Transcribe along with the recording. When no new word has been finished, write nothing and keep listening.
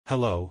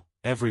Hello,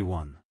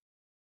 everyone.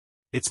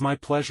 It's my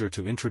pleasure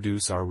to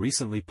introduce our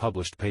recently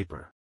published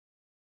paper.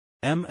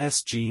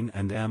 MS gene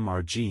and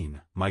MR gene,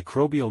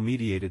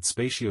 microbial-mediated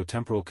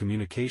spatiotemporal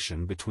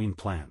communication between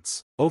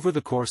plants. Over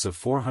the course of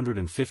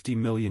 450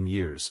 million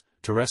years,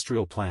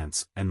 terrestrial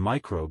plants and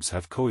microbes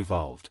have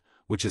co-evolved,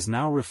 which is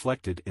now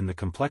reflected in the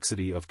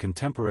complexity of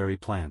contemporary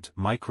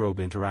plant-microbe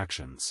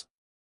interactions.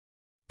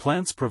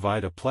 Plants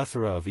provide a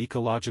plethora of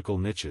ecological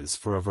niches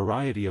for a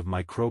variety of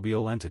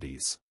microbial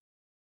entities.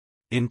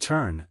 In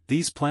turn,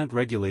 these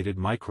plant-regulated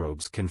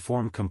microbes can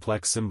form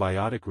complex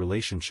symbiotic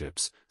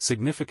relationships,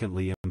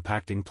 significantly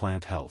impacting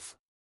plant health.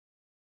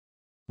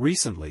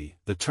 Recently,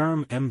 the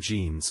term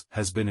M-genes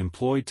has been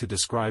employed to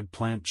describe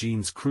plant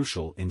genes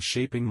crucial in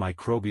shaping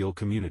microbial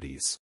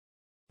communities.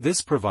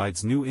 This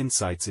provides new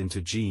insights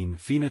into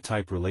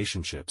gene-phenotype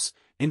relationships,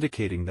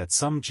 indicating that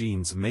some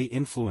genes may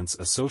influence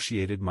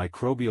associated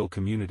microbial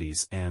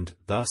communities and,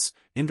 thus,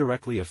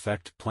 indirectly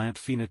affect plant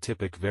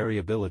phenotypic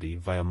variability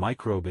via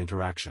microbe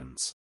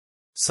interactions.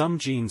 Some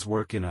genes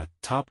work in a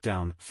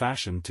top-down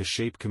fashion to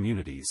shape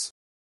communities,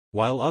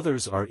 while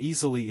others are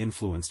easily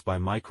influenced by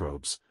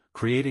microbes,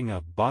 creating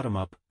a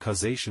bottom-up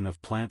causation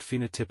of plant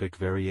phenotypic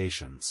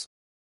variations.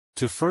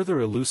 To further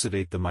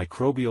elucidate the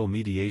microbial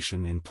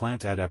mediation in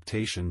plant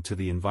adaptation to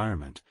the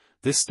environment,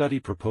 this study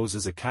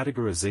proposes a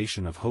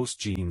categorization of host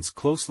genes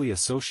closely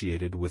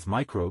associated with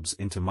microbes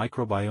into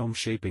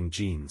microbiome-shaping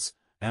genes,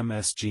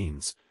 MS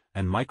genes,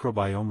 and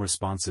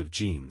microbiome-responsive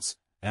genes,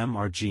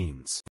 MR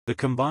genes. The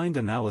combined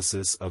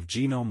analysis of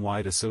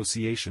genome-wide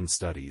association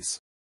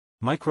studies,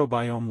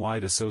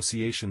 microbiome-wide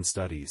association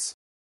studies,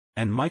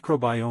 and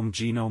microbiome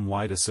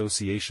genome-wide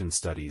association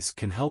studies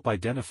can help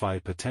identify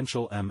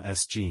potential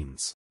MS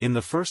genes. In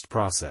the first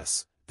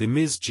process, the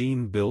MS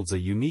gene builds a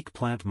unique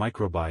plant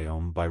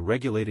microbiome by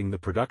regulating the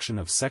production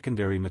of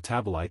secondary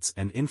metabolites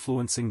and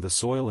influencing the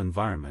soil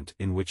environment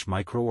in which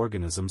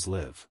microorganisms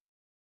live.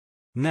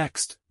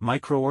 Next,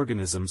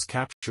 microorganisms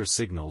capture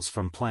signals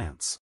from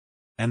plants,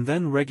 and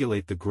then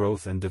regulate the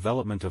growth and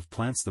development of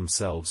plants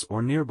themselves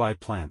or nearby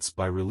plants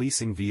by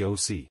releasing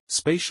VOC.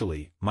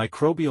 Spatially,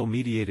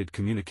 microbial-mediated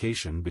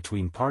communication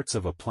between parts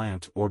of a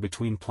plant or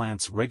between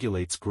plants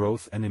regulates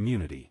growth and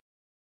immunity.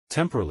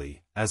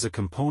 Temporally, as a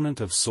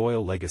component of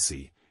soil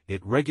legacy,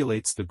 it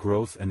regulates the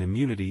growth and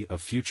immunity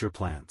of future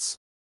plants.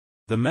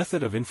 The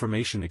method of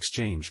information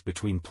exchange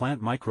between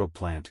plant-microbe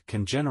plant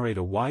can generate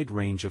a wide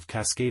range of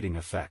cascading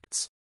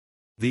effects.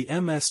 The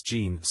MS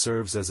gene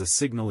serves as a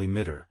signal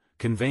emitter,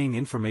 conveying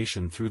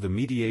information through the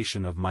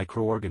mediation of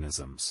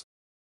microorganisms.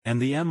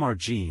 And the MR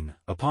gene,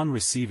 upon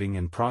receiving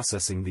and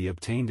processing the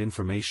obtained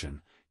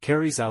information,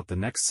 carries out the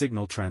next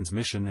signal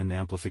transmission and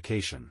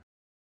amplification.